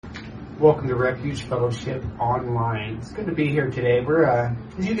Welcome to Refuge Fellowship Online. It's good to be here today. We're,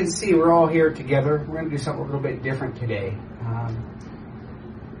 as you can see, we're all here together. We're going to do something a little bit different today.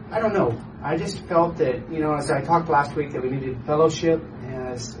 I don't know. I just felt that, as I talked last week, that we needed fellowship,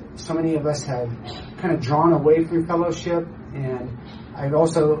 as so many of us have kind of drawn away from fellowship. And I've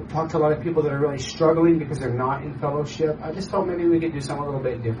also talked to a lot of people that are really struggling because they're not in fellowship. I just felt maybe we could do something a little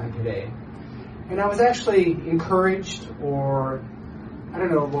bit different today. And I was actually encouraged, or I don't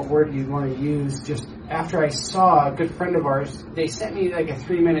know what word you want to use, just after I saw a good friend of ours, they sent me like a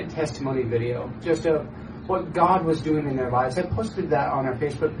 3-minute testimony video, just of what God was doing in their lives. I posted that on our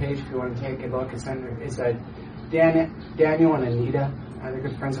Facebook page if you want to take a look. It's Daniel and Anita. They're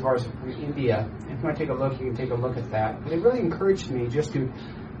good friends of ours from India. If you want to take a look, you can take a look at that. But it really encouraged me just to,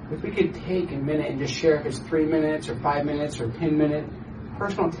 if we could take a minute and just share, if it's 3 minutes or 5 minutes or 10 minutes,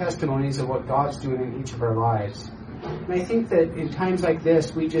 personal testimonies of what God's doing in each of our lives. And I think that in times like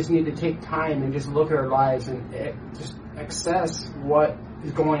this, we just need to take time and just look at our lives and just assess what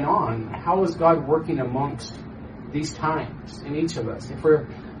is going on. How is God working amongst these times in each of us? If we're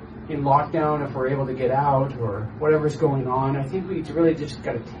in lockdown, if we're able to get out, or whatever's going on, I think we really just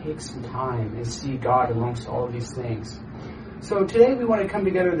got to take some time and see God amongst all of these things. So today we want to come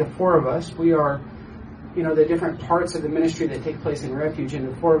together, the four of us. We are the different parts of the ministry that take place in Refuge,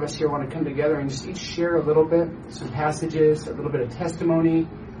 and the four of us here want to come together and just each share a little bit, some passages, a little bit of testimony,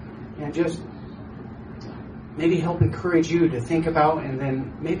 and just maybe help encourage you to think about, and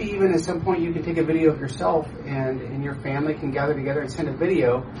then maybe even at some point you can take a video of yourself and your family can gather together and send a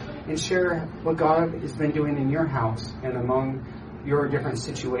video and share what God has been doing in your house and among your different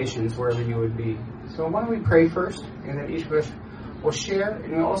situations, wherever you would be. So why don't we pray first, and then each of us we'll share,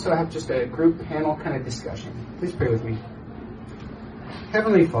 and we'll also have just a group panel kind of discussion. Please pray with me.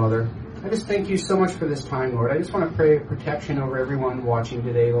 Heavenly Father, I just thank you so much for this time, Lord. I just want to pray protection over everyone watching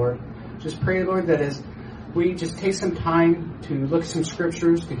today, Lord. Just pray, Lord, that as we just take some time to look at some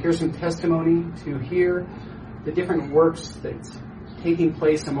scriptures, to hear some testimony, to hear the different works that's taking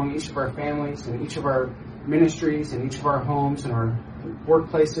place among each of our families and each of our ministries and each of our homes and our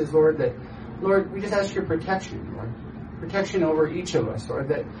workplaces, Lord, that, Lord, we just ask your protection, Lord. Protection over each of us, Lord,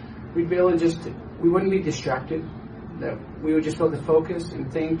 that we'd be able to we wouldn't be distracted, that we would just be able to focus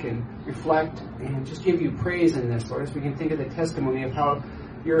and think and reflect and just give you praise in this, Lord, as we can think of the testimony of how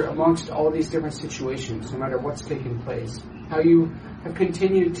you're amongst all these different situations, no matter what's taking place, how you have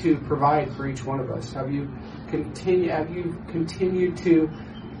continued to provide for each one of us, have you continued to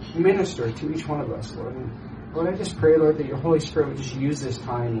minister to each one of us, Lord. And Lord, I just pray, Lord, that your Holy Spirit would just use this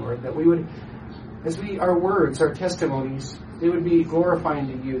time, Lord, that we would, our words, our testimonies, they would be glorifying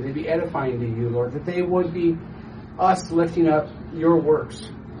to you, they'd be edifying to you, Lord, that they would be us lifting up your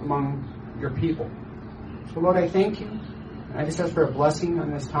works among your people. So, Lord, I thank you. I just ask for a blessing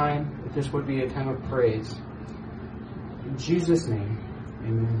on this time, that this would be a time of praise. In Jesus' name,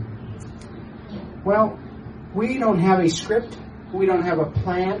 amen. Well, we don't have a script. We don't have a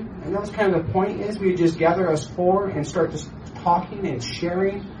plan. And that's kind of the point is we just gather us four and start just talking and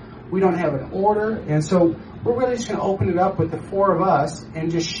sharing. We don't have an order. And so we're really just going to open it up with the four of us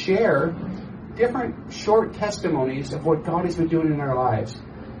and just share different short testimonies of what God has been doing in our lives.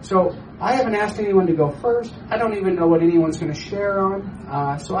 So I haven't asked anyone to go first. I don't even know what anyone's going to share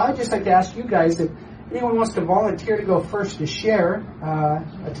on. So I'd just like to ask you guys if anyone wants to volunteer to go first to share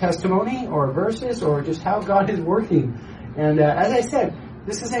a testimony or verses or just how God is working. And as I said,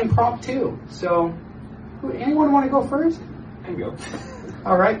 this is impromptu. So anyone want to go first? I can go.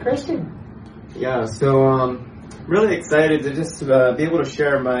 All right, Christian. Yeah, so really excited to just be able to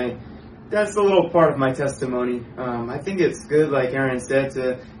share that's a little part of my testimony. I think it's good, like Aaron said,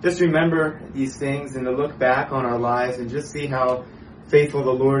 to just remember these things and to look back on our lives and just see how faithful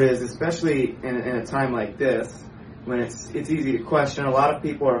the Lord is, especially in a time like this when it's easy to question. A lot of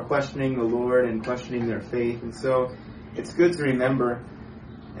people are questioning the Lord and questioning their faith, and so it's good to remember.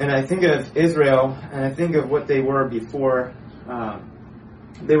 And I think of Israel, and I think of what they were before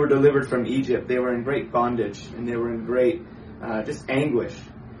they were delivered from Egypt. They were in great bondage, and they were in great just anguish.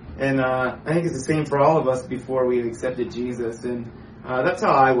 And I think it's the same for all of us before we accepted Jesus. And that's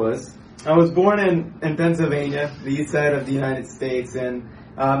how I was. I was born in Pennsylvania, the east side of the United States. And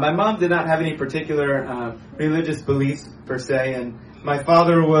my mom did not have any particular religious beliefs, per se. And my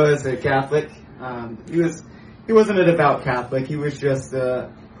father was a Catholic. He wasn't a devout Catholic. He was just,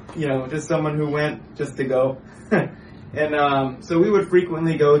 just someone who went just to go. And so we would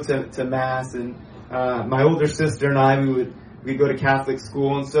frequently go to Mass. And my older sister and I, we'd go to Catholic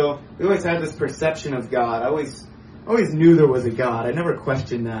school, and so we always had this perception of God. I always knew there was a God. I never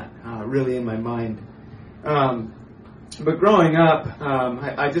questioned that really in my mind. But growing up,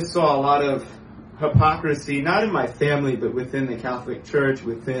 I just saw a lot of hypocrisy, not in my family, but within the Catholic Church,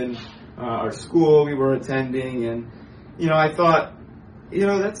 within our school we were attending. And, I thought,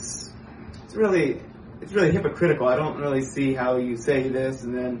 it's really hypocritical. I don't really see how you say this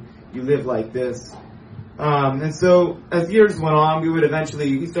and then you live like this. And so as years went on,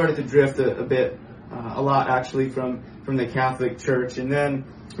 we started to drift a lot actually from the Catholic Church. And then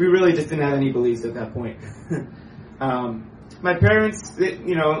we really just didn't have any beliefs at that point. My parents,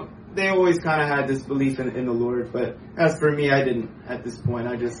 they always kind of had this belief in the Lord, but as for me, I didn't at this point.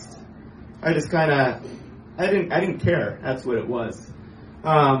 I didn't care. That's what it was.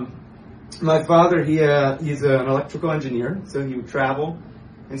 My father, he's an electrical engineer, so he would travel.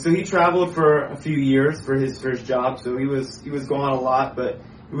 And so he traveled for a few years for his first job, so he was gone a lot, but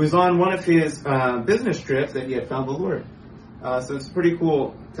it was on one of his business trips that he had found the Lord. So it's a pretty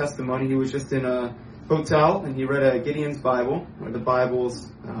cool testimony. He was just in a hotel, and he read a Gideon's Bible, or the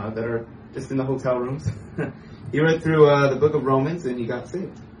Bibles that are just in the hotel rooms. He read through the book of Romans, and he got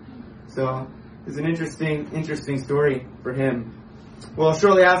saved. So it's an interesting story for him. Well,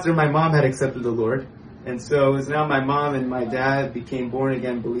 shortly after, my mom had accepted the Lord, and so it was now my mom and my dad became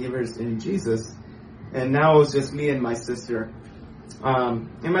born-again believers in Jesus, and now it was just me and my sister. And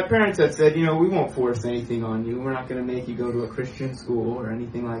my parents had said, we won't force anything on you. We're not going to make you go to a Christian school or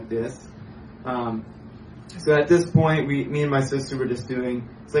anything like this. So at this point, me and my sister were just doing,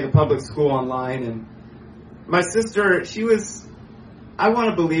 it's like a public school online, and my sister, I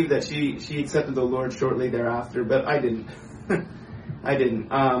want to believe that she accepted the Lord shortly thereafter, but I didn't. I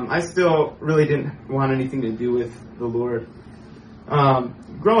didn't. I still really didn't want anything to do with the Lord.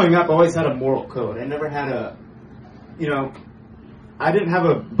 Growing up, I always had a moral code. I never had I didn't have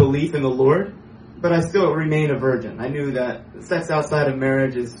a belief in the Lord, but I still remain a virgin. I knew that sex outside of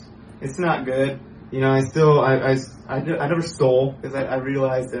marriage it's not good. I never stole because I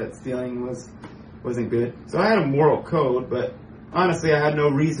realized that stealing wasn't good. So I had a moral code, but honestly, I had no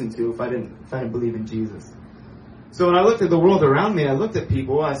reason to if I didn't believe in Jesus. So when I looked at the world around me, I looked at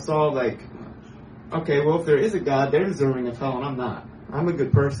people, I saw okay, well, if there is a God, they're deserving of hell, and I'm not. I'm a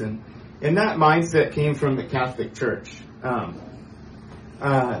good person. And that mindset came from the Catholic Church.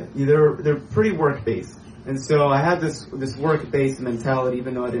 They're pretty work-based. And so I had this work-based mentality,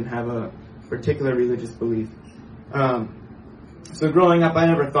 even though I didn't have a particular religious belief. So growing up, I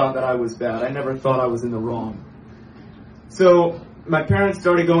never thought that I was bad. I never thought I was in the wrong. So my parents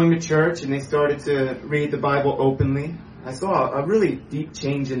started going to church, and they started to read the Bible openly. I saw a really deep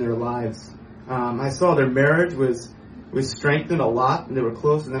change in their lives. I saw their marriage was strengthened a lot, and they were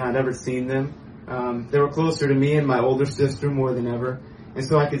closer than I'd ever seen them. They were closer to me and my older sister more than ever. And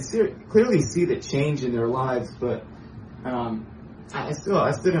so I could clearly see the change in their lives, but I still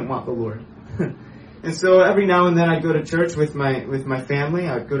didn't want the Lord. And so every now and then I'd go to church with my family.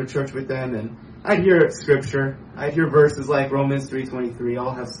 I'd go to church with them, and I'd hear scripture. I'd hear verses like Romans 3:23,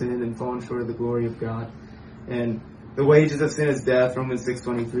 all have sinned and fallen short of the glory of God. And the wages of sin is death, Romans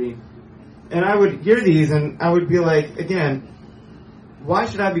 6:23. And I would hear these, and I would be like, again, why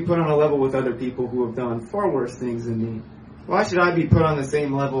should I be put on a level with other people who have done far worse things than me? Why should I be put on the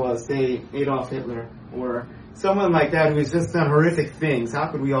same level as, say, Adolf Hitler or someone like that who has just done horrific things?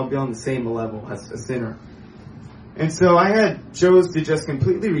 How could we all be on the same level as a sinner? And so I had chose to just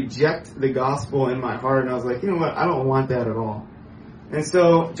completely reject the gospel in my heart, and I was like, you know what, I don't want that at all. And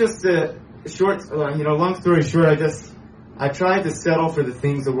so just long story short, I tried to settle for the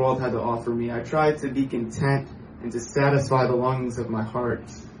things the world had to offer me. I tried to be content and to satisfy the longings of my heart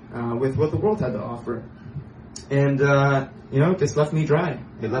with what the world had to offer. And, it just left me dry.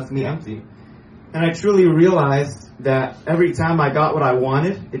 It left me empty. And I truly realized that every time I got what I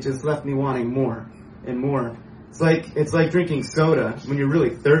wanted, it just left me wanting more and more. It's like drinking soda when you're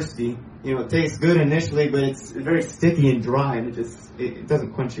really thirsty. It tastes good initially, but it's very sticky and dry, and it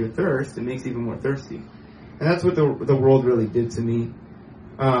doesn't quench your thirst. It makes you even more thirsty. And that's what the world really did to me.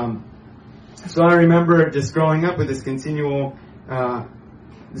 So I remember just growing up with this continual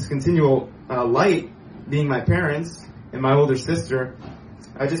light being my parents and my older sister.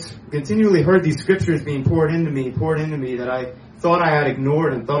 I just continually heard these scriptures being poured into me that I thought I had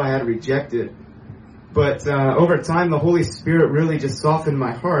ignored and thought I had rejected. But over time, the Holy Spirit really just softened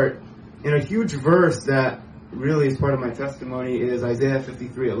my heart. And a huge verse that really is part of my testimony is Isaiah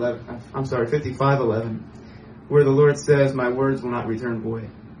 55:11, where the Lord says, "My words will not return void."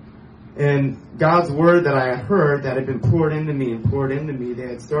 And God's word that I had heard, that had been poured into me, they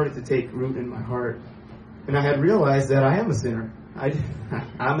had started to take root in my heart. And I had realized that I am a sinner.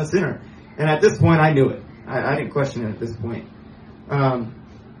 I'm a sinner. And at this point, I knew it. I didn't question it at this point.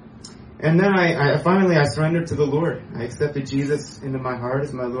 And then I finally surrendered to the Lord. I accepted Jesus into my heart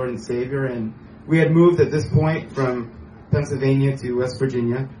as my Lord and Savior. And we had moved at this point from Pennsylvania to West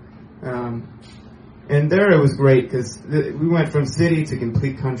Virginia. And there it was great because we went from city to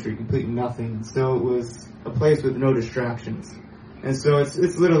complete country, complete nothing. So it was a place with no distractions. And so it's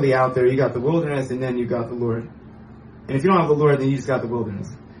literally out there. You got the wilderness and then you got the Lord. And if you don't have the Lord, then you just got the wilderness.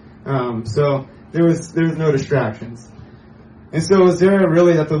 So there was no distractions. And so it was there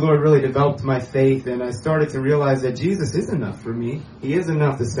really that the Lord really developed my faith, and I started to realize that Jesus is enough for me. He is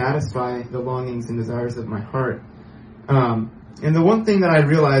enough to satisfy the longings and desires of my heart. And the one thing that I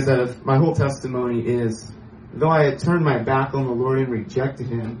realized out of my whole testimony is, though I had turned my back on the Lord and rejected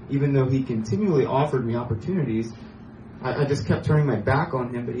Him, even though He continually offered me opportunities, I just kept turning my back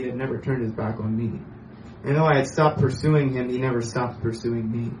on Him, but He had never turned His back on me. And though I had stopped pursuing Him, He never stopped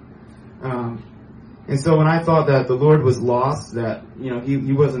pursuing me. And so when I thought that the Lord was lost, that,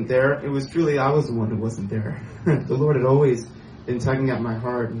 He wasn't there, it was truly I was the one who wasn't there. The Lord had always been tugging at my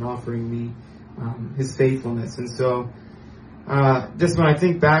heart and offering me His faithfulness. And so just when I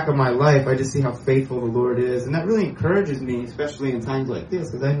think back on my life, I just see how faithful the Lord is. And that really encourages me, especially in times like this,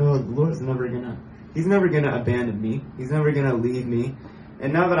 because I know the Lord's He's never gonna abandon me. He's never gonna leave me.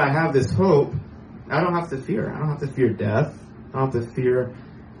 And now that I have this hope, I don't have to fear. I don't have to fear death. I don't have to fear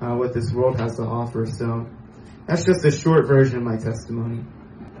what this world has to offer. So that's just a short version of my testimony.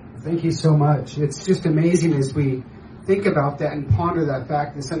 Thank you so much. It's just amazing as we think about that and ponder that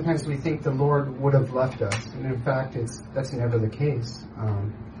fact that sometimes we think the Lord would have left us. And in fact, that's never the case.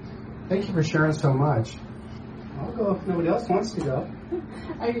 Thank you for sharing so much. I'll go if nobody else wants to go.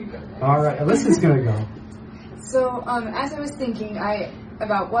 I can go. All right, Alyssa's going to go. So as I was thinking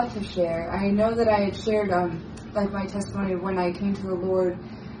about what to share, I know that I had shared my testimony when I came to the Lord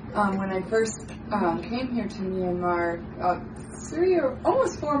when I first came here to Myanmar 3 or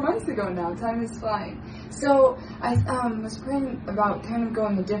almost 4 months ago now. Time is flying. So I was praying about kind of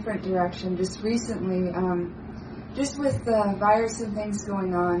going a different direction just recently, just with the virus and things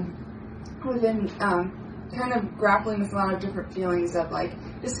going on. We've been kind of grappling with a lot of different feelings of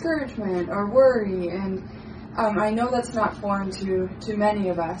discouragement or worry, and I know that's not foreign to many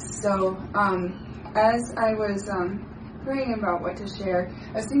of us. So as I was praying about what to share,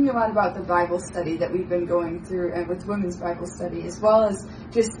 I was thinking a lot about the Bible study that we've been going through, and with women's Bible study, as well as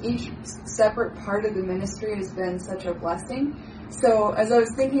just each separate part of the ministry has been such a blessing. So as I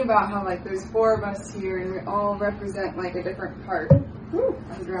was thinking about how there's 4 of us here, and we all represent a different part. Whew,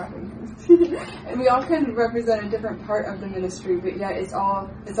 I'm dropping. And we all kind of represent a different part of the ministry, but yet it's all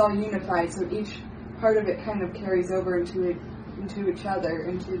unified. So each part of it kind of carries over into each other,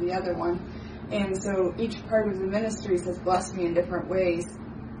 into the other one. And so each part of the ministries has blessed me in different ways.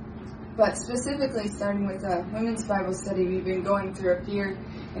 But specifically, starting with a women's Bible study, we've been going through a fear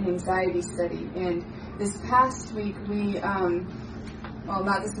and anxiety study. And this past week, we,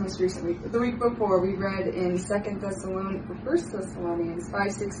 not this most recent week, but the week before, we read in 1 Thessalonians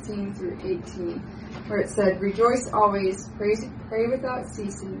 5:16 through 18, where it said, "Rejoice always, pray without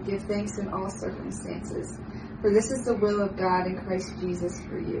ceasing, give thanks in all circumstances, for this is the will of God in Christ Jesus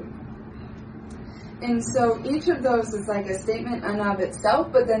for you." And so each of those is a statement in of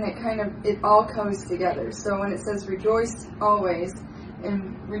itself, but then it all comes together. So when it says rejoice always,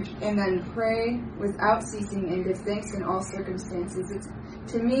 and then pray without ceasing and give thanks in all circumstances,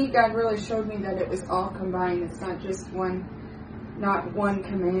 to me, God really showed me that it was all combined. It's not just not one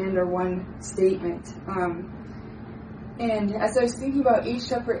command or one statement. And as I was thinking about each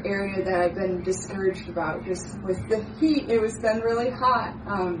separate area that I've been discouraged about, just with the heat, it was been really hot,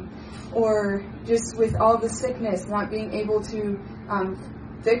 or just with all the sickness, not being able to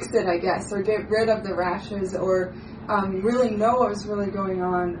fix it, I guess, or get rid of the rashes, or really know what was really going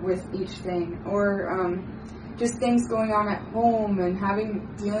on with each thing, or just things going on at home and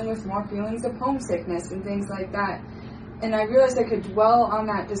dealing with more feelings of homesickness and things like that. And I realized I could dwell on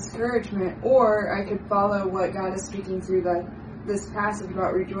that discouragement, or I could follow what God is speaking through this passage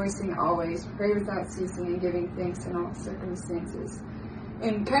about rejoicing always, pray without ceasing, and giving thanks in all circumstances.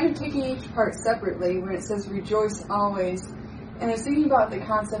 And kind of taking each part separately, when it says rejoice always, and I was thinking about the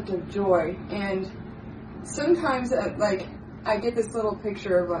concept of joy. And sometimes, I get this little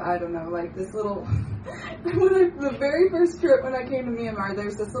picture of, this little... the very first trip when I came to Myanmar, there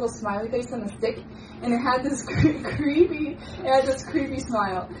was this little smiley face on a stick, and it had this creepy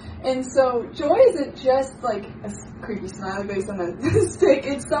smile. And so joy isn't just a creepy smiley face on a stick.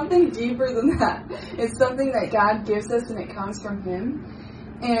 It's something deeper than that. It's something that God gives us, and it comes from Him,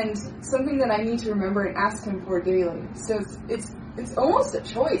 and something that I need to remember and ask Him for daily. So it's almost a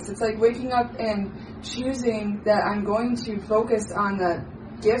choice. It's like waking up and choosing that I'm going to focus on the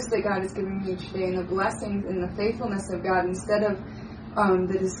gifts that God is giving me each day and the blessings and the faithfulness of God instead of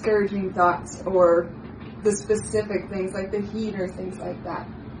the discouraging thoughts or the specific things like the heat or things like that.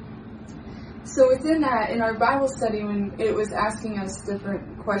 So within that, in our Bible study, when it was asking us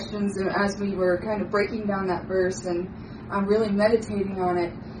different questions as we were kind of breaking down that verse and really meditating on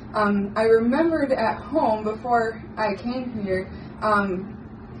it, I remembered at home before I came here,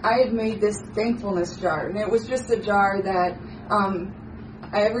 I had made this thankfulness jar, and it was just a jar that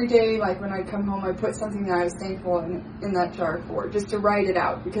every day, like when I come home, I put something that I was thankful in that jar for, just to write it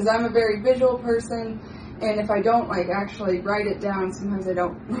out, because I'm a very visual person. And if I don't actually write it down, sometimes I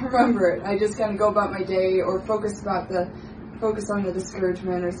don't remember it. I just kind of go about my day or focus on the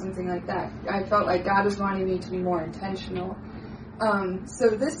discouragement or something like that. I felt like God was wanting me to be more intentional. So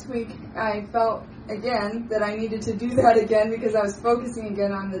this week I felt again that I needed to do that again because I was focusing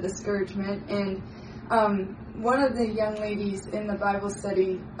again on the discouragement. And one of the young ladies in the Bible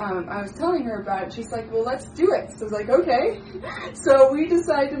study, I was telling her about it. She's like, well, let's do it. So I was like, okay. So we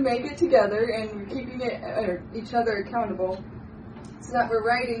decided to make it together, and we're keeping each other accountable so that we're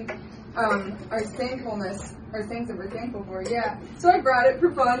writing our thankfulness, or things that we're thankful for. Yeah. So I brought it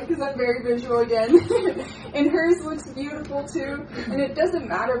for fun because I'm very visual again. And hers looks beautiful too. And it doesn't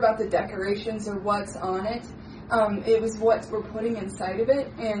matter about the decorations or what's on it. It was what we're putting inside of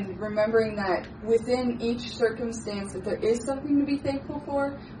it, and remembering that within each circumstance that there is something to be thankful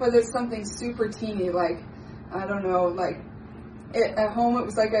for, whether it's something super teeny, like, I don't know, like at home it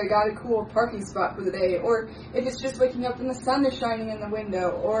was like I got a cool parking spot for the day, or if it's just waking up and the sun is shining in the window,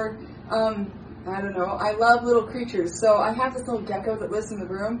 or I don't know, I love little creatures, so I have this little gecko that lives in the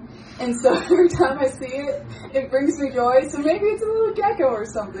room, and so every time I see it, it brings me joy, so maybe it's a little gecko or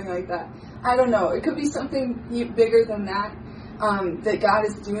something like that. I don't know, it could be something bigger than that, that God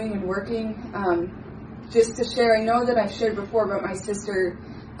is doing and working. Just to share, I know that I've shared before about my sister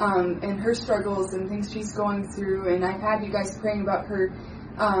and her struggles and things she's going through, and I've had you guys praying about her,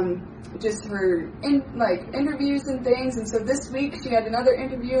 just her interviews and things, and so this week she had another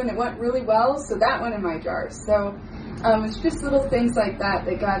interview and it went really well, so that went in my jar. So it's just little things like that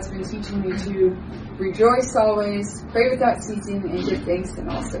God's been teaching me to rejoice always, pray without ceasing, and give thanks in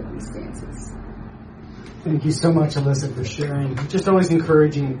all circumstances. Thank you so much, Alyssa, for sharing. Just always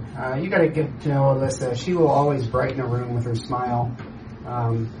encouraging. You got to get to know Alyssa. She will always brighten a room with her smile.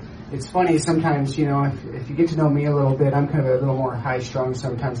 It's funny sometimes, if you get to know me a little bit, I'm kind of a little more high-strung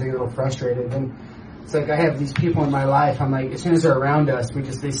sometimes. I get a little frustrated. And it's like I have these people in my life, I'm like, as soon as they're around us,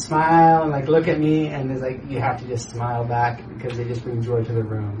 they smile and look at me, and it's like you have to just smile back because they just bring joy to the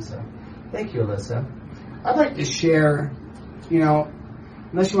room. So thank you, Alyssa. I'd like to share,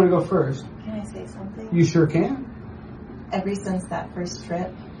 unless you want to go first. Can I say something? You sure can. Ever since that first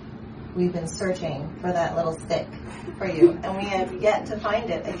trip, we've been searching for that little stick for you, and we have yet to find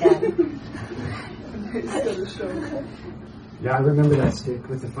it again. Yeah, I remember that stick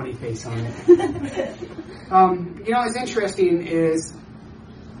with the funny face on it. What's interesting is,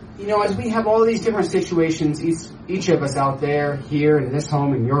 as we have all these different situations, each of us out there, here, in this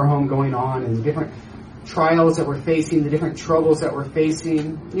home, in your home going on, and the different trials that we're facing, the different troubles that we're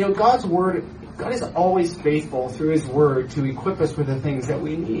facing, God's Word, God is always faithful through His Word to equip us with the things that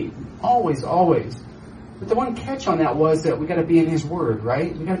we need. Always, always. But the one catch on that was that we got to be in His Word,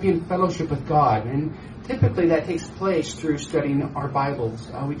 right? We got to be in fellowship with God. And typically that takes place through studying our Bibles.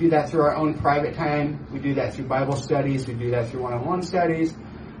 We do that through our own private time. We do that through Bible studies. We do that through one-on-one studies,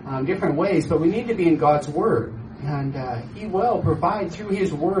 different ways. But we need to be in God's Word. And He will provide through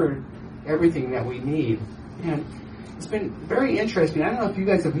His Word everything that we need. And it's been very interesting. I don't know if you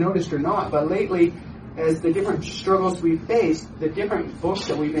guys have noticed or not, but lately, as the different struggles we've faced, the different books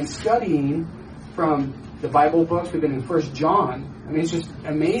that we've been studying from the Bible books, we've been in 1 John. It's just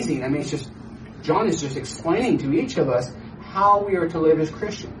amazing. John is just explaining to each of us how we are to live as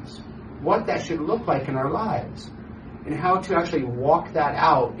Christians, what that should look like in our lives, and how to actually walk that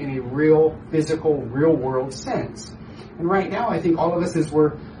out in a real, physical, real-world sense. And right now, I think all of us, as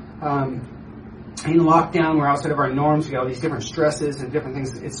we're in lockdown, we're outside of our norms, we got all these different stresses and different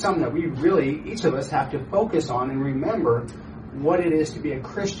things. It's something that we really, each of us, have to focus on and remember what it is to be a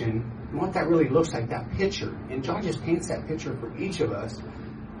Christian and what that really looks like, that picture. And John just paints that picture for each of us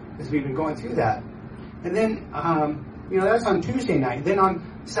as we've been going through that. And then, that's on Tuesday night. Then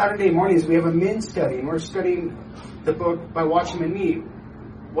on Saturday mornings, we have a men's study, and we're studying the book by Watchman and Me,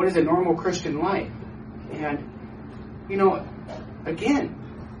 What is a Normal Christian Life? And, again,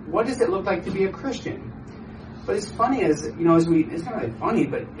 what does it look like to be a Christian? But it's funny it's not really funny,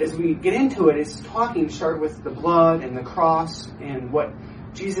 but as we get into it, it's start with the blood and the cross and what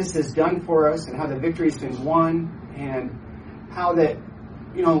Jesus has done for us and how the victory's been won and how that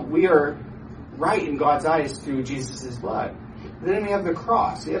we are right in God's eyes through Jesus' blood. Then we have the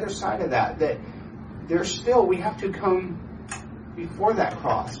cross, the other side of that we have to come before that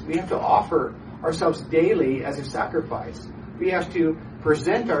cross. We have to offer ourselves daily as a sacrifice. We have to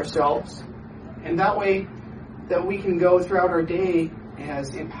present ourselves, and that way that we can go throughout our day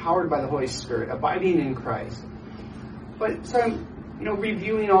as empowered by the Holy Spirit, abiding in Christ. But so I'm,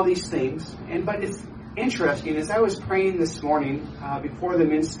 reviewing all these things, but it's interesting. As I was praying this morning before the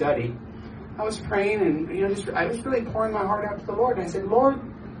men's study, I was praying, and I was really pouring my heart out to the Lord, and I said, Lord,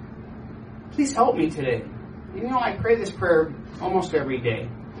 please help me today. I pray this prayer almost every day.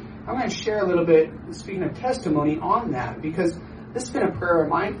 I'm going to share a little bit, speaking of testimony, on that, because this has been a prayer of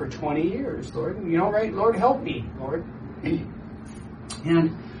mine for 20 years, Lord. Right? Lord, help me, Lord.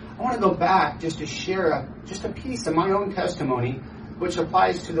 And I want to go back just to share just a piece of my own testimony, which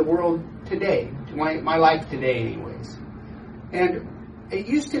applies to the world today, to my life today anyways. And it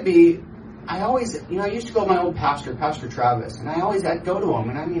used to be, I used to go to my old pastor, Pastor Travis, and I'd go to him,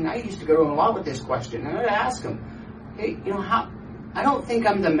 and I used to go to him a lot with this question, and I'd ask him, hey, I don't think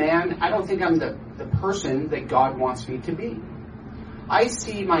I'm the man, I don't think I'm the person that God wants me to be. I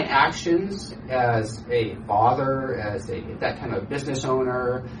see my actions as a father, as that kind of business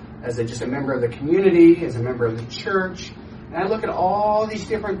owner, as just a member of the community, as a member of the church, and I look at all these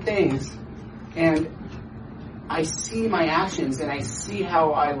different things, and I see my actions, and I see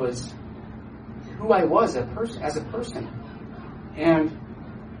who I was as a person. And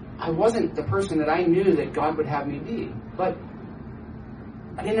I wasn't the person that I knew that God would have me be. But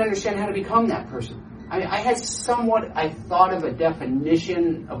I didn't understand how to become that person. I had somewhat, I thought of a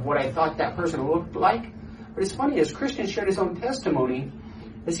definition of what I thought that person looked like. But it's funny, as Christian shared his own testimony,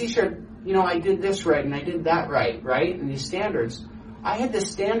 as he shared, I did this right and I did that right? And these standards. I had the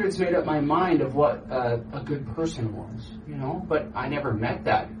standards made up my mind of what a good person was, but I never met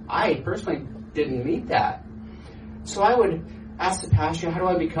that. I personally didn't meet that. So I would ask the pastor, how do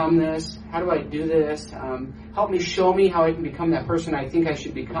I become this? How do I do this? Help me, show me how I can become that person I think I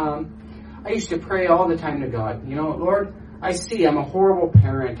should become. I used to pray all the time to God, Lord, I see I'm a horrible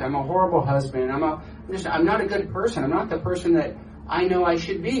parent. I'm a horrible husband. I'm not a good person. I'm not the person that I know I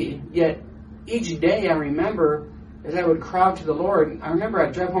should be. Yet each day I remember, as I would cry out to the Lord, I remember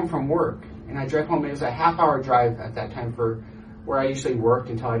I'd drive home from work, and I drive home, it was a half-hour drive at that time for where I usually worked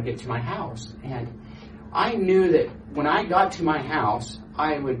until I'd get to my house. And I knew that when I got to my house,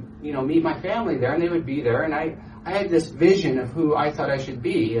 I would, meet my family there, and they would be there, and I had this vision of who I thought I should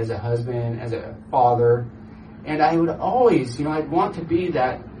be as a husband, as a father, and I would always, I'd want to be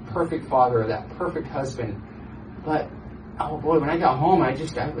that perfect father, that perfect husband. But, oh boy, when I got home, I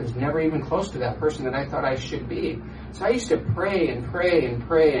was never even close to that person that I thought I should be. So I used to pray and pray and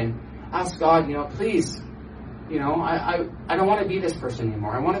pray and ask God, please, I don't want to be this person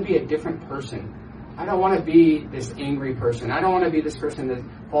anymore. I want to be a different person. I don't want to be this angry person. I don't want to be this person that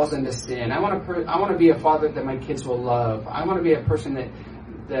falls into sin. I want to be a father that my kids will love. I want to be a person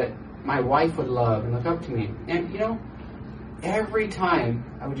that my wife would love and look up to me. And every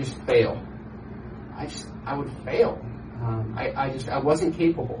time I would just fail. I would fail. I wasn't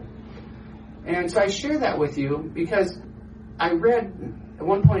capable. And so I share that with you because I read at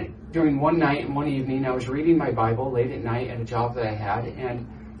one point during one night and one evening, I was reading my Bible late at night at a job that I had, and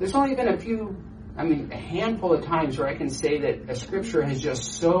there's only been a handful of times where I can say that a scripture has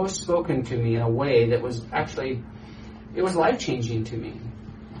just so spoken to me in a way that was actually, it was life-changing to me.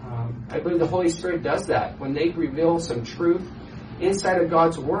 I believe the Holy Spirit does that when they reveal some truth inside of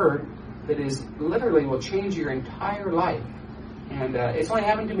God's Word that is literally will change your entire life. And it's only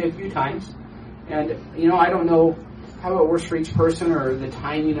happened to me a few times. And, I don't know how it works for each person or the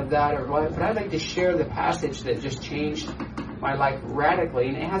timing of that or what, but I'd like to share the passage that just changed my life radically.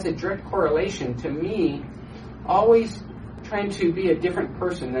 And it has a direct correlation to me always trying to be a different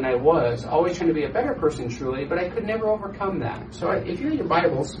person than I was, always trying to be a better person truly, but I could never overcome that. So if you have your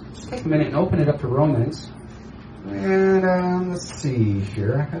Bibles, just take a minute and open it up to Romans. And let's see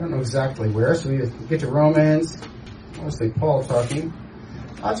here. I don't know exactly where, so we get to Romans. I want to say Paul talking.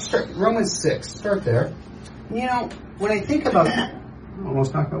 I'll just start Romans 6. Start there. When I think about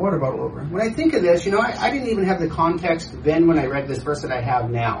almost knocked my water bottle over. When I think of this, I didn't even have the context then when I read this verse that I have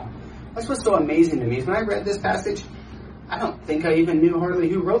now. That's what's so amazing to me is when I read this passage, I don't think I even knew hardly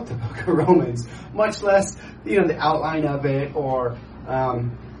who wrote the book of Romans, much less, the outline of it or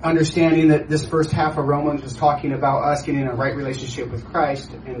understanding that this first half of Romans was talking about us getting a right relationship with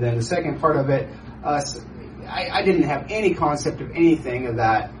Christ, and then the second part of it, I didn't have any concept of anything of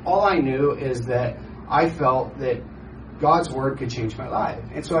that. All I knew is that I felt that God's Word could change my life.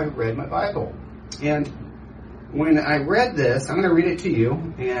 And so I read my Bible. And when I read this, I'm going to read it to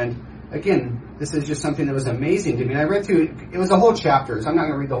you. And again, this is just something that was amazing to me. And I read through, it was the whole chapters. I'm not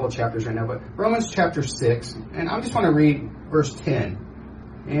going to read the whole chapters right now, but Romans chapter 6. And I just want to read verse 10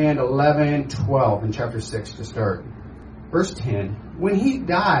 and 11, 12 in chapter 6 to start. Verse 10. When he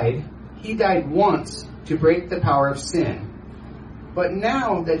died once to break the power of sin. But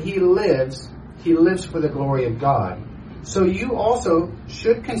now that he lives for the glory of God. So you also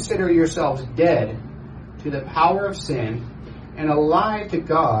should consider yourselves dead to the power of sin and alive to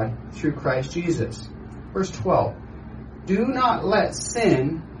God through Christ Jesus. Verse 12. Do not let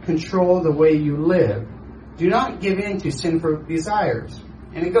sin control the way you live. Do not give in to sinful desires.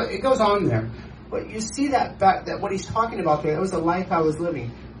 And it goes on there. But you see that what he's talking about there, that was the life I was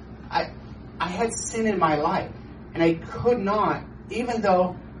living. I had sin in my life. And I could not, even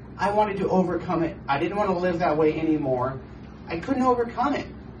though I wanted to overcome it, I didn't want to live that way anymore. I couldn't overcome it.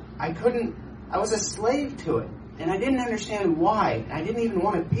 I was a slave to it. And I didn't understand why. I didn't even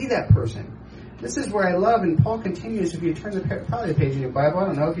want to be that person. This is where I love, and Paul continues, if you turn probably the page in your Bible, I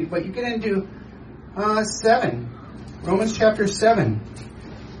don't know, but you get into 7. Romans chapter 7.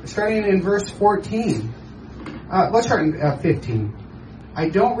 Starting in verse 14. Let's start in 15. I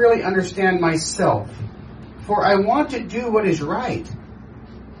don't really understand myself, for I want to do what is right,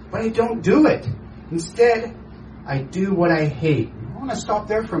 but I don't do it. Instead, I do what I hate. I want to stop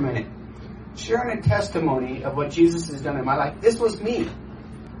there for a minute. Sharing a testimony of what Jesus has done in my life. This was me.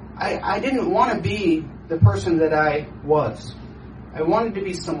 I didn't want to be the person that I was. I wanted to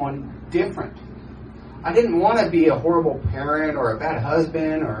be someone different. I didn't want to be a horrible parent or a bad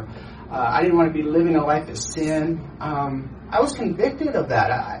husband, or I didn't want to be living a life of sin. I was convicted of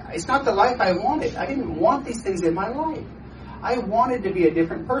that. It's not the life I wanted. I didn't want these things in my life. I wanted to be a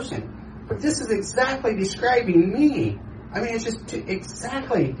different person. But this is exactly describing me. I mean, it's just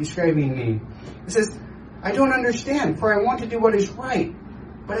exactly describing me. It says, I don't understand, for I want to do what is right,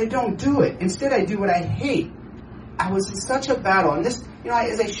 but I don't do it. Instead, I do what I hate. I was in such a battle. And this,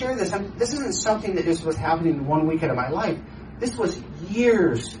 as I share this, this isn't something that just was happening 1 week out of my life. This was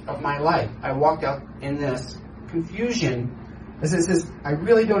years of my life. I walked out in this confusion. As it says, I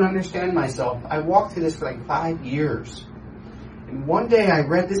really don't understand myself. I walked through this for like 5 years. And one day I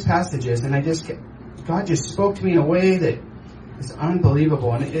read these passages, and God just spoke to me in a way that is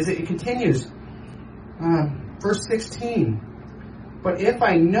unbelievable. And it continues. Verse 16. But if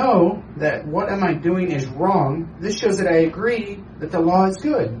I know that what am I doing is wrong, this shows that I agree that the law is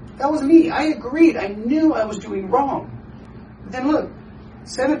good. That was me. I agreed. I knew I was doing wrong. But then look,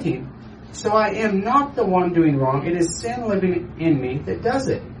 17. So I am not the one doing wrong. It is sin living in me that does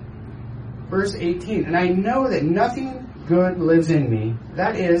it. Verse 18. And I know that nothing good lives in me.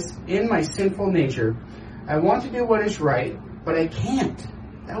 That is, in my sinful nature. I want to do what is right, but I can't.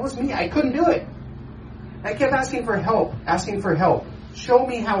 That was me. I couldn't do it. I kept asking for help. Show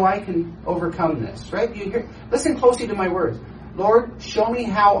me how I can overcome this. Right? Listen closely to my words. Lord, show me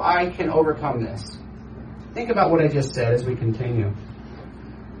how I can overcome this. Think about what I just said as we continue.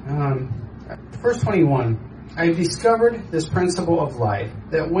 Verse 21. I have discovered this principle of life,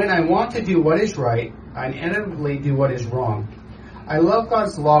 that when I want to do what is right, I inevitably do what is wrong. I love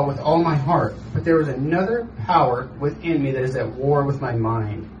God's law with all my heart, but there is another power within me that is at war with my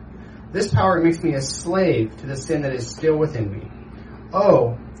mind. This power makes me a slave to the sin that is still within me.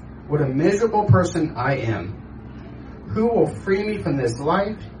 Oh, what a miserable person I am. Who will free me from this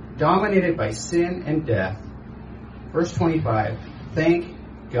life, dominated by sin and death? Verse 25.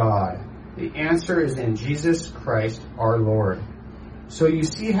 Thank God. The answer is in Jesus Christ our Lord. So you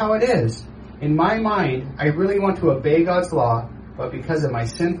see how it is. In my mind, I really want to obey God's law, but because of my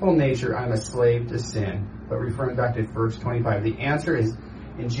sinful nature, I'm a slave to sin. But referring back to verse 25, the answer is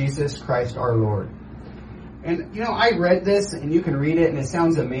in Jesus Christ our Lord. And, I read this, and you can read it, and it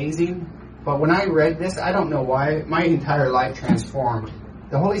sounds amazing. But when I read this, I don't know why, my entire life transformed.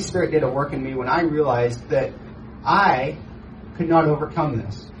 The Holy Spirit did a work in me when I realized that I could not overcome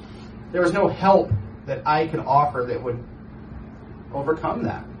this. There was no help that I could offer that would overcome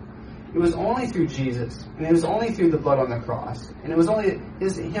that. It was only through Jesus, and it was only through the blood on the cross. And it was only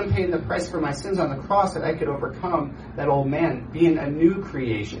Him paying the price for my sins on the cross that I could overcome that old man, being a new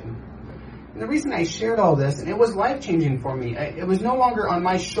creation. And the reason I shared all this, and it was life-changing for me, it was no longer on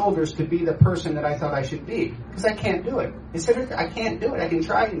my shoulders to be the person that I thought I should be. Because I can't do it. I can't do it. I can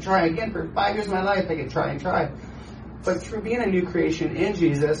try and try again. For 5 years of my life, I can try and try. But through being a new creation in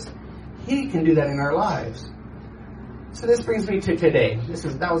Jesus, He can do that in our lives. So this brings me to today.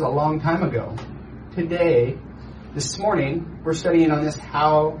 That was a long time ago. Today, this morning, we're studying on this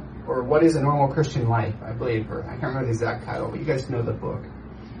what is a normal Christian life, I believe. Or I can't remember the exact title, but you guys know the book.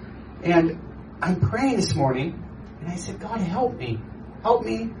 And I'm praying this morning, and I said, God, help me. Help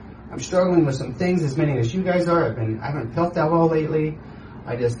me. I'm struggling with some things, as many as you guys are. I haven't felt that well lately.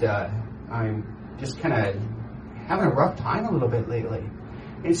 I'm just kind of having a rough time a little bit lately.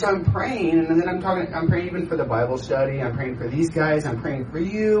 And so I'm praying, and then I'm praying even for the Bible study. I'm praying for these guys. I'm praying for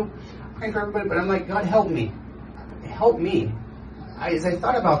you. I'm praying for everybody. But I'm like, God, help me. Help me. As I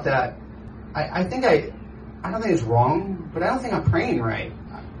thought about that, I don't think it's wrong, but I don't think I'm praying right.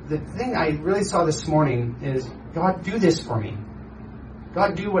 The thing I really saw this morning is, God, do this for me.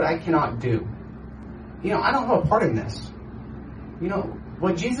 God, do what I cannot do. I don't have a part in this.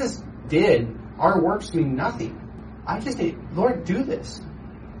 What Jesus did, our works mean nothing. I just need, Lord, do this.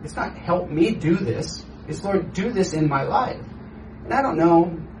 It's not help me do this. It's, Lord, do this in my life. And I don't know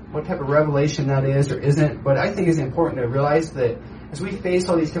what type of revelation that is or isn't, but I think it's important to realize that as we face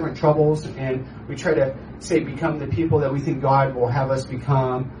all these different troubles and we try to, become the people that we think God will have us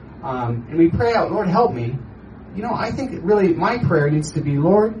become, and we pray out, Lord, help me. I think really my prayer needs to be,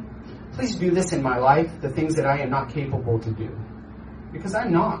 Lord, please do this in my life, the things that I am not capable to do. Because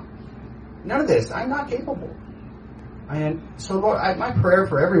I'm not. None of this. I'm not capable. And so, Lord, my prayer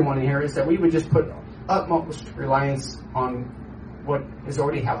for everyone here is that we would just put utmost reliance on what has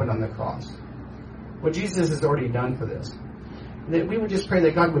already happened on the cross. What Jesus has already done for this. That we would just pray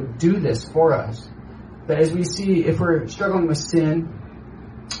that God would do this for us. That as we see, if we're struggling with sin,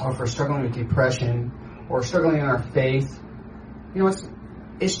 or if we're struggling with depression, or struggling in our faith,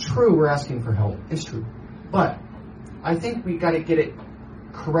 it's true we're asking for help. It's true. But I think we got to get it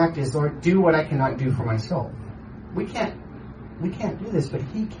correct is, Lord, do what I cannot do for myself. We can't do this, but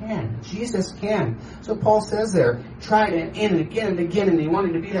He can. Jesus can. So Paul says there, tried it and again and again, and he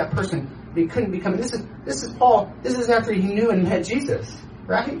wanted to be that person, but he couldn't become. This is Paul. This is after he knew and met Jesus,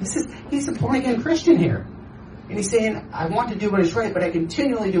 right? He's a born again Christian here, and he's saying, I want to do what is right, but I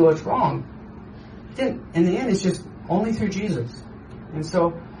continually do what's wrong. Then in the end, it's just only through Jesus. And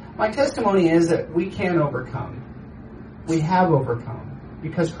so my testimony is that we can overcome. We have overcome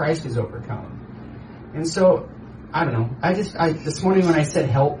because Christ has overcome. And so, I don't know. This morning when I said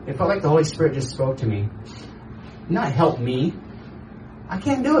help, it felt like the Holy Spirit just spoke to me. Not help me. I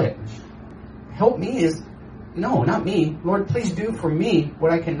can't do it. Help me is, no, not me. Lord, please do for me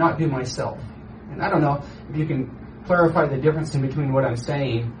what I cannot do myself. And I don't know if you can clarify the difference in between what I'm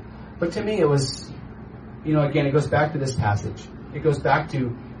saying. But to me it was, again, it goes back to this passage. It goes back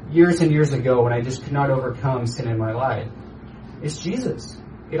to years and years ago when I just could not overcome sin in my life. It's Jesus.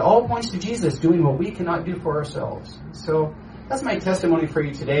 It all points to Jesus doing what we cannot do for ourselves. So that's my testimony for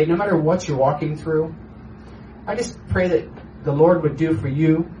you today. No matter what you're walking through, I just pray that the Lord would do for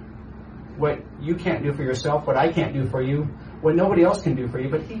you what you can't do for yourself, what I can't do for you, what nobody else can do for you,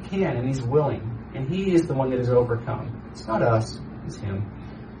 but He can, and He's willing. And He is the one that has overcome. It's not us. It's Him.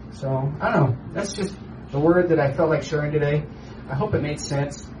 So, I don't know. That's just the word that I felt like sharing today. I hope it made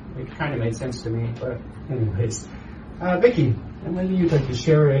sense. It kind of made sense to me, but anyways. Vicki, maybe you'd like to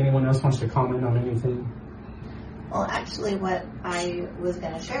share, or anyone else wants to comment on anything? Well, actually, what I was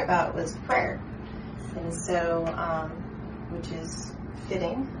going to share about was prayer. And so, which is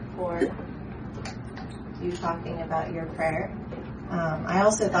fitting for you talking about your prayer. I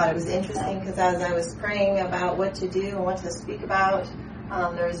also thought it was interesting because as I was praying about what to do and what to speak about,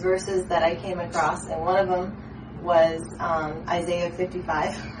 there was verses that I came across, and one of them was Isaiah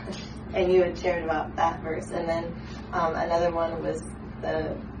 55, and you had shared about that verse, and then another one was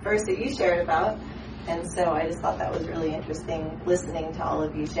the verse that you shared about, and so I just thought that was really interesting listening to all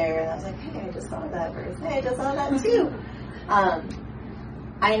of you share, and I was like, hey, I just saw that verse, hey, I just saw that too.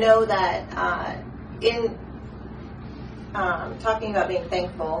 I know that in talking about being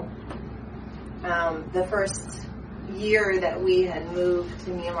thankful, the first year that we had moved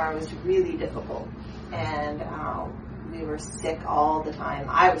to Myanmar was really difficult, and we were sick all the time.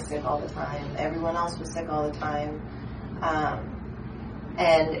 I was sick all the time. Everyone else was sick all the time,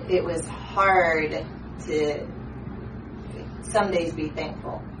 and it was hard to some days be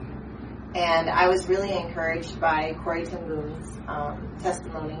thankful. And I was really encouraged by Corrie ten Boom's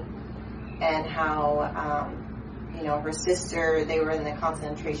testimony, and how her sister, they were in the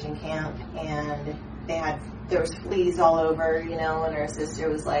concentration camp, and there was fleas all over, and her sister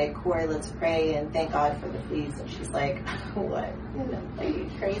was like, Corrie, let's pray and thank God for the fleas. And she's like, what? Are you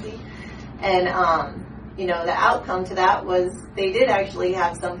crazy? And, the outcome to that was they did actually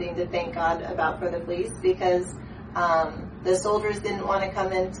have something to thank God about for the fleas, because the soldiers didn't want to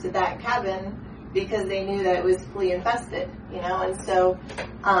come into that cabin because they knew that it was flea infested, and so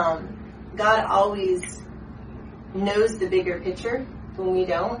God always knows the bigger picture when we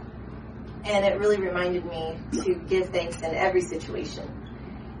don't. And it really reminded me to give thanks in every situation.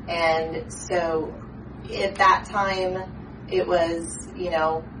 And so at that time, it was,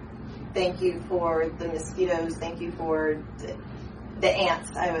 thank you for the mosquitoes, thank you for the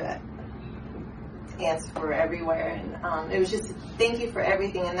ants. Ants were everywhere, and it was just thank you for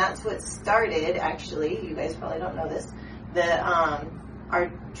everything. And that's what started, actually, you guys probably don't know this,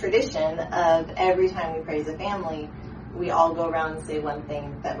 our tradition of every time we pray as a family, we all go around and say one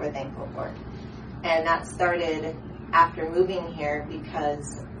thing that we're thankful for. And that started after moving here,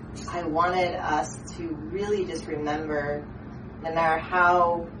 because I wanted us to really just remember, no matter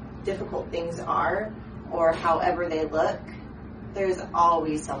how difficult things are or however they look, there's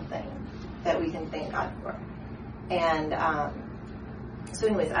always something that we can thank God for. And so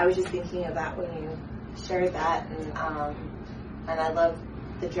anyways, I was just thinking of that when you shared that, and I love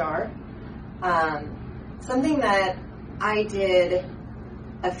the jar. Something that I did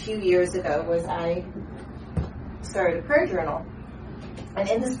a few years ago was I started a prayer journal. And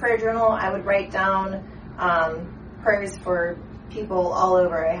in this prayer journal, I would write down prayers for people all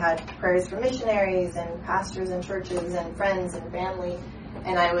over. I had prayers for missionaries and pastors and churches and friends and family.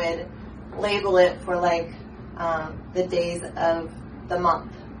 And I would label it for the days of the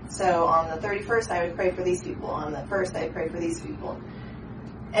month. So on the 31st, I would pray for these people. On the 1st, I'd pray for these people.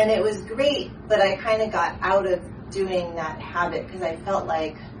 And it was great, but I kind of got out of doing that habit because I felt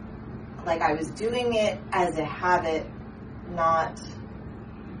like I was doing it as a habit, not,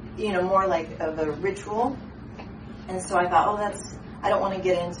 more like of a ritual. And so I thought, I don't want to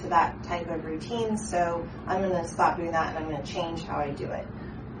get into that type of routine, so I'm going to stop doing that and I'm going to change how I do it.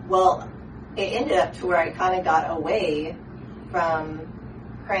 Well, it ended up to where I kind of got away from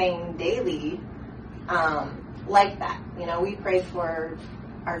praying daily like that. We pray for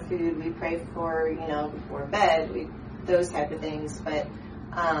our food, we pray for, before bed, those type of things, but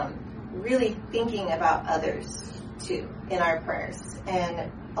really thinking about others too in our prayers.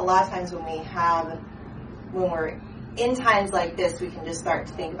 And a lot of times when we're in times like this, we can just start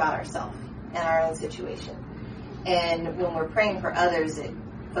to think about ourselves and our own situation. And when we're praying for others, the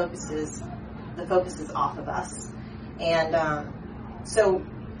focus is off of us. And so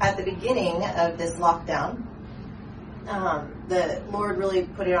at the beginning of this lockdown, the Lord really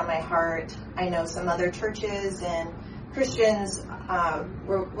put it on my heart. I know some other churches and Christians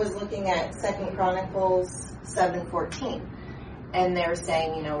was looking at 2 Chronicles 7:14, and they were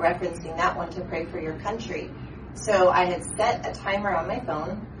saying, referencing that one to pray for your country. So I had set a timer on my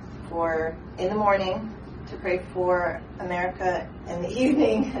phone for in the morning to pray for America, in the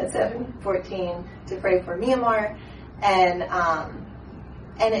evening at 7:14 to pray for Myanmar, and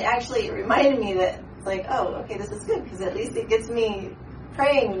it actually reminded me that okay, this is good because at least it gets me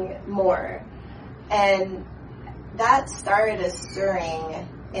praying more. And that started a stirring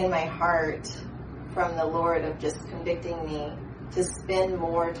in my heart from the Lord of just convicting me to spend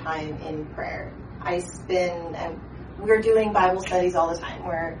more time in prayer. We're doing Bible studies all the time.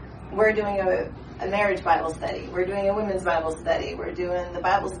 We're doing a marriage Bible study. We're doing a women's Bible study. We're doing the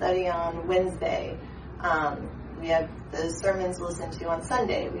Bible study on Wednesday. We have the sermons to listen to on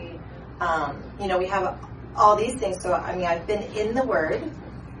Sunday. We have all these things. So, I've been in the Word,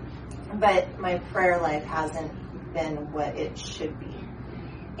 but my prayer life hasn't been what it should be.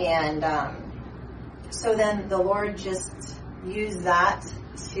 And so then the Lord just used that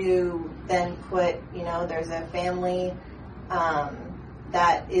to then put, there's a family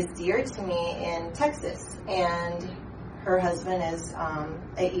that is dear to me in Texas, and her husband is an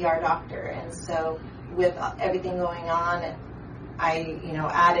ER doctor. And so with everything going on, I,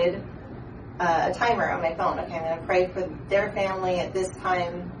 added a timer on my phone. Okay, I'm going to pray for their family at this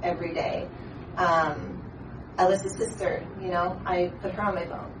time every day. Alyssa's sister, I put her on my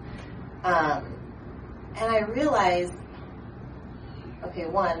phone. And I realized, okay,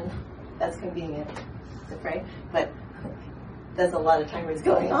 one, that's convenient to pray, but there's a lot of timers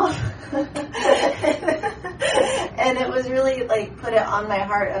going off. And it was really put it on my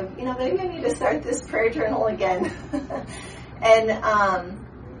heart of, maybe I need to start this prayer journal again.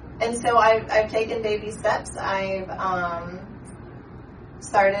 And so I've taken baby steps. I've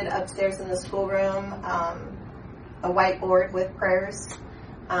started upstairs in the schoolroom a whiteboard with prayers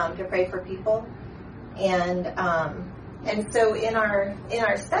to pray for people, and so in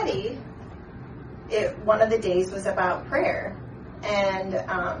our study, one of the days was about prayer, and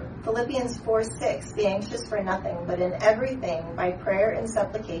Philippians 4:6, be anxious for nothing, but in everything by prayer and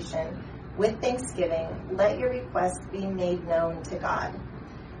supplication with thanksgiving, let your requests be made known to God.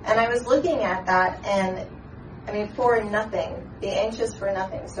 And I was looking at that, and for nothing, be anxious for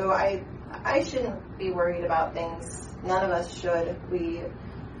nothing. So I shouldn't be worried about things. None of us should. We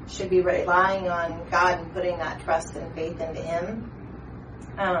should be relying on God and putting that trust and faith into Him.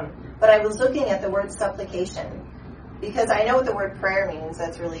 But I was looking at the word supplication because I know what the word prayer means.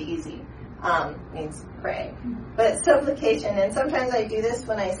 That's really easy. Means pray. But supplication, and sometimes I do this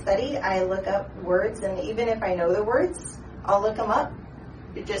when I study. I look up words, and even if I know the words, I'll look them up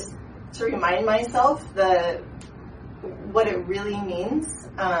just to remind myself what it really means.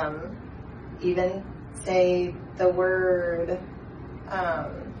 Even say the word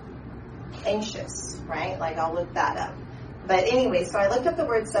anxious, right? Like I'll look that up. But anyway, so I looked up the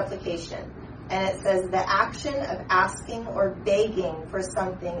word supplication, and it says the action of asking or begging for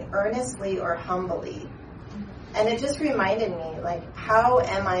something earnestly or humbly. And it just reminded me, like, how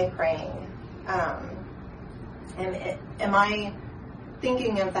am I praying? And am I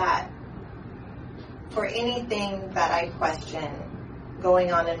thinking of that for anything that I question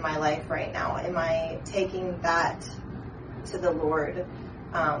going on in my life right now? Am I taking that to the Lord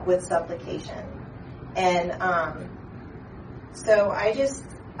with supplication? And so I just,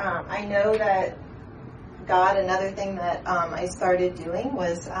 I know that God, another thing that I started doing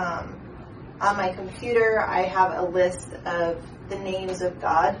was on my computer, I have a list of the names of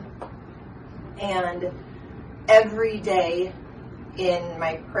God. And every day in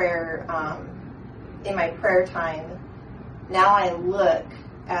my prayer time, now I look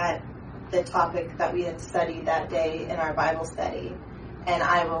at the topic that we had studied that day in our Bible study, and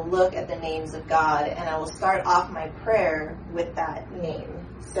I will look at the names of God, and I will start off my prayer with that name.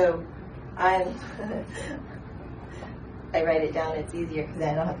 So I write it down. It's easier because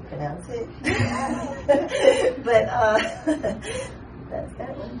I don't have to pronounce it. But that's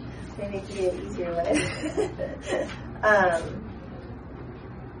that one. Maybe it could be an easier one.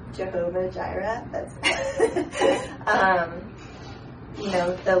 Jehovah Jireh. That's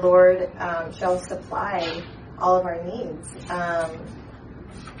the Lord shall supply all of our needs.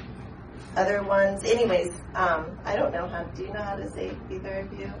 Other ones, anyways. I don't know how. Do you know how to say either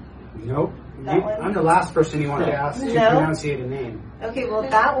of you? Nope. That one? I'm the last person you want to ask to pronunciate a name. Okay, well,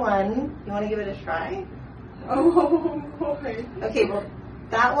 that one, you want to give it a try? Oh, boy. Okay, well,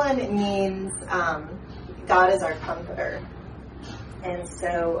 that one means God is our comforter. And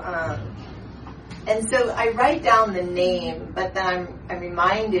so I write down the name, but then I'm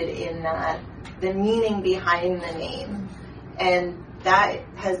reminded in that the meaning behind the name. And that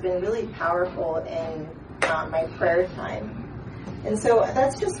has been really powerful in my prayer time. And so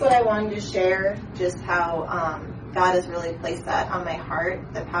that's just what I wanted to share, just how God has really placed that on my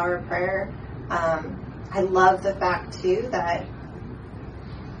heart, the power of prayer. I love the fact, too, that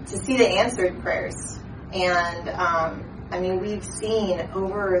to see the answered prayers. And, we've seen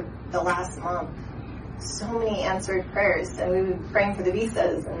over the last month so many answered prayers. And we were praying for the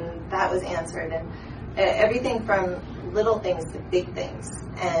visas, and that was answered. And everything from little things to big things.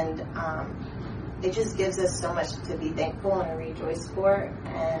 And it just gives us so much to be thankful and rejoice for,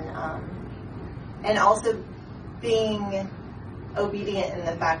 and also being obedient in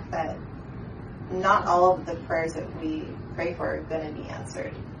the fact that not all of the prayers that we pray for are going to be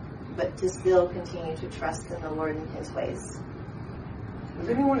answered, but to still continue to trust in the Lord and His ways. Does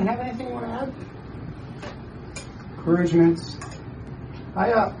anyone have anything you want to add? Encouragements.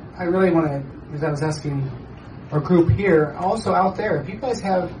 I really want to, as I was asking our group here, also out there, if you guys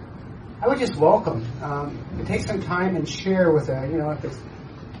have, I would just welcome to take some time and share with if it's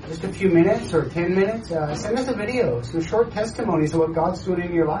just a few minutes or 10 minutes, send us a video, some short testimonies of what God's doing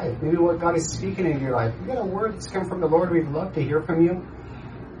in your life, maybe what God is speaking in your life. If you've got a word that's come from the Lord, we'd love to hear from you.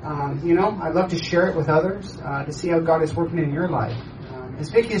 I'd love to share it with others to see how God is working in your life.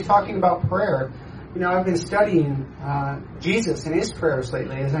 As Vicki is talking about prayer, I've been studying Jesus and His prayers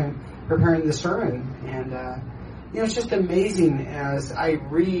lately as I'm preparing the sermon, and it's just amazing as I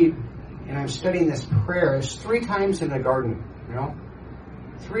read and I'm studying this prayer. It's 3 times in the garden,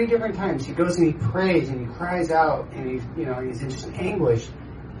 3 different times. He goes and he prays and he cries out and he's in just anguish.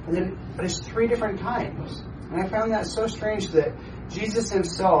 But it's 3 different times. And I found that so strange that Jesus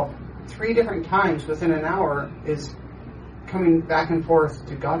Himself, 3 different times within an hour, is coming back and forth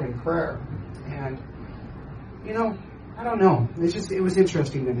to God in prayer. And, I don't know. It was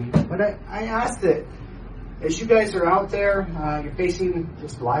interesting to me. But I ask that as you guys are out there, you're facing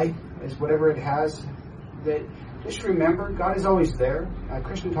just life, as whatever it has, that just remember God is always there.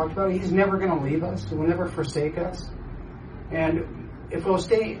 Christian talked about it. He's never going to leave us. He will never forsake us. And if we'll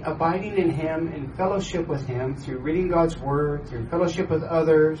stay abiding in Him, in fellowship with Him, through reading God's Word, through fellowship with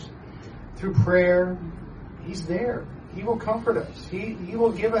others, through prayer, He's there. He will comfort us. He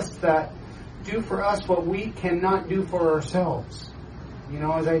will give us that, do for us what we cannot do for ourselves.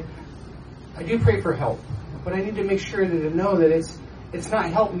 As I do pray for help, but I need to make sure that I know that it's it's not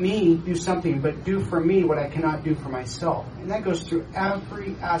help me do something, but do for me what I cannot do for myself. And that goes through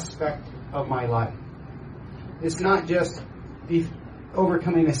every aspect of my life. It's not just the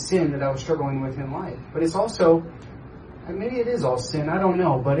overcoming a sin that I was struggling with in life, but it's also, and maybe it is all sin, I don't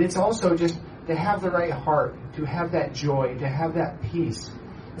know, but it's also just to have the right heart, to have that joy, to have that peace.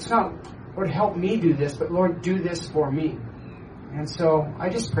 It's not, Lord, help me do this, but Lord, do this for me. And so I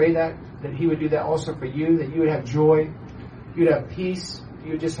just pray that He would do that also for you, that you would have joy, you'd have peace,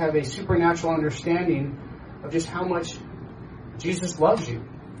 you would just have a supernatural understanding of just how much Jesus loves you.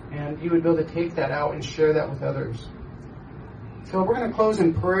 And you would be able to take that out and share that with others. So we're going to close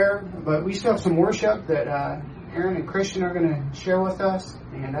in prayer, but we still have some worship that Aaron and Christian are going to share with us.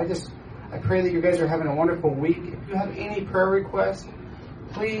 And I pray that you guys are having a wonderful week. If you have any prayer requests,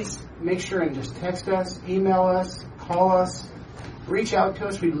 please make sure and just text us, email us, call us, reach out to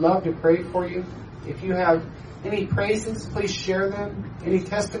us. We'd love to pray for you. If you have any praises, please share them. Any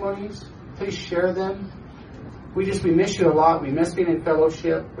testimonies, please share them. We miss you a lot. We miss being in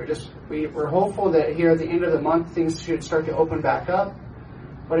fellowship. We're hopeful that here at the end of the month things should start to open back up.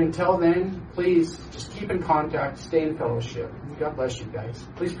 But until then, please just keep in contact, stay in fellowship. God bless you guys.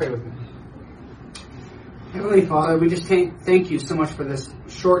 Please pray with me. Heavenly Father, we just thank you so much for this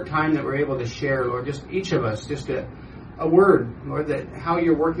short time that we're able to share, Lord. Just each of us, just a word, Lord, that how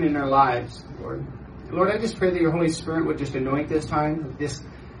you're working in our lives, Lord. Lord, I just pray that your Holy Spirit would just anoint this time,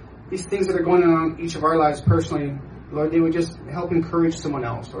 these things that are going on in each of our lives personally, Lord, they would just help encourage someone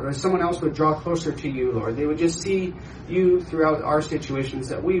else, Lord, or someone else would draw closer to you, Lord. They would just see you throughout our situations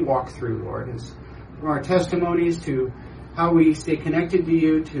that we walk through, Lord, from our testimonies to how we stay connected to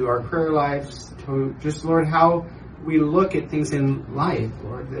you, to our prayer lives, to just, Lord, how we look at things in life,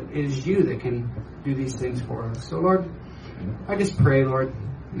 Lord, that it is you that can do these things for us. So, Lord, I just pray, Lord,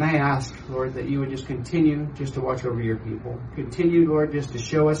 and I ask, Lord, that you would just continue just to watch over your people. Continue, Lord, just to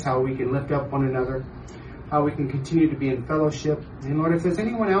show us how we can lift up one another, how we can continue to be in fellowship. And, Lord, if there's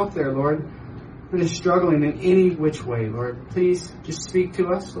anyone out there, Lord, that is struggling in any which way, Lord, please just speak to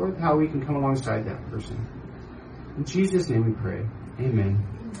us, Lord, how we can come alongside that person. In Jesus' name we pray. Amen.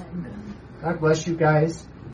 God bless you guys.